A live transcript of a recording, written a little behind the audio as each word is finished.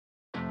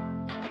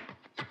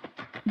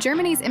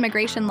Germany's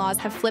immigration laws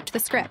have flipped the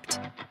script.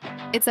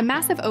 It's a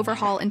massive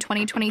overhaul in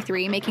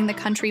 2023, making the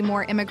country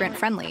more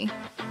immigrant-friendly.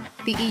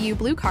 The EU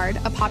Blue Card,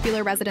 a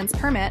popular residence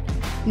permit,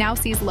 now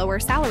sees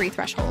lower salary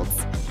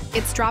thresholds.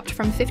 It's dropped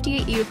from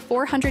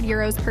 400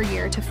 euros per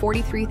year to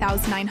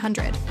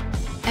 43,900.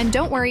 And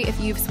don't worry if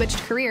you've switched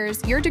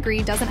careers, your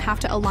degree doesn't have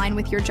to align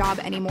with your job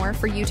anymore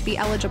for you to be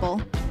eligible.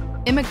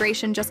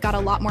 Immigration just got a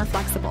lot more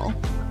flexible.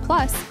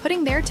 Plus,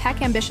 putting their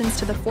tech ambitions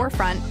to the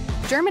forefront,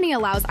 Germany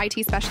allows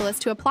IT specialists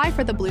to apply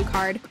for the Blue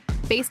Card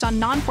based on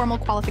non-formal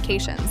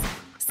qualifications,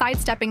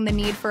 sidestepping the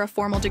need for a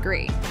formal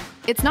degree.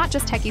 It's not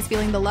just techies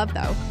feeling the love,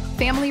 though.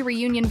 Family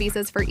reunion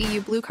visas for EU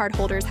Blue Card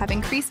holders have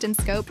increased in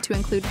scope to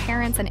include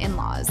parents and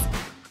in-laws.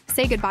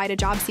 Say goodbye to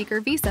job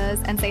seeker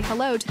visas and say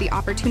hello to the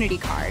Opportunity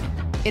Card.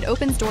 It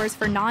opens doors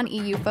for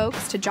non-EU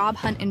folks to job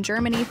hunt in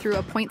Germany through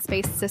a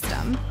points-based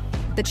system.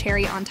 The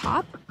cherry on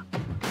top?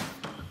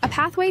 A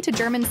pathway to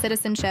German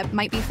citizenship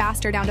might be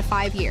faster, down to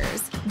 5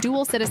 years.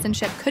 Dual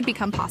citizenship could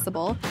become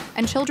possible,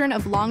 and children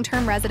of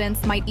long-term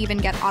residents might even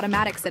get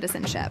automatic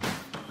citizenship.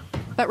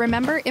 But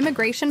remember,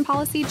 immigration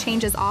policy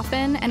changes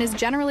often and is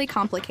generally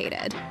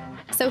complicated.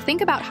 So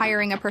think about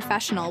hiring a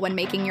professional when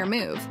making your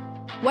move.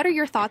 What are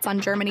your thoughts on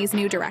Germany's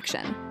new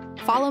direction?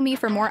 Follow me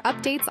for more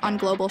updates on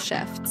global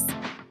shifts.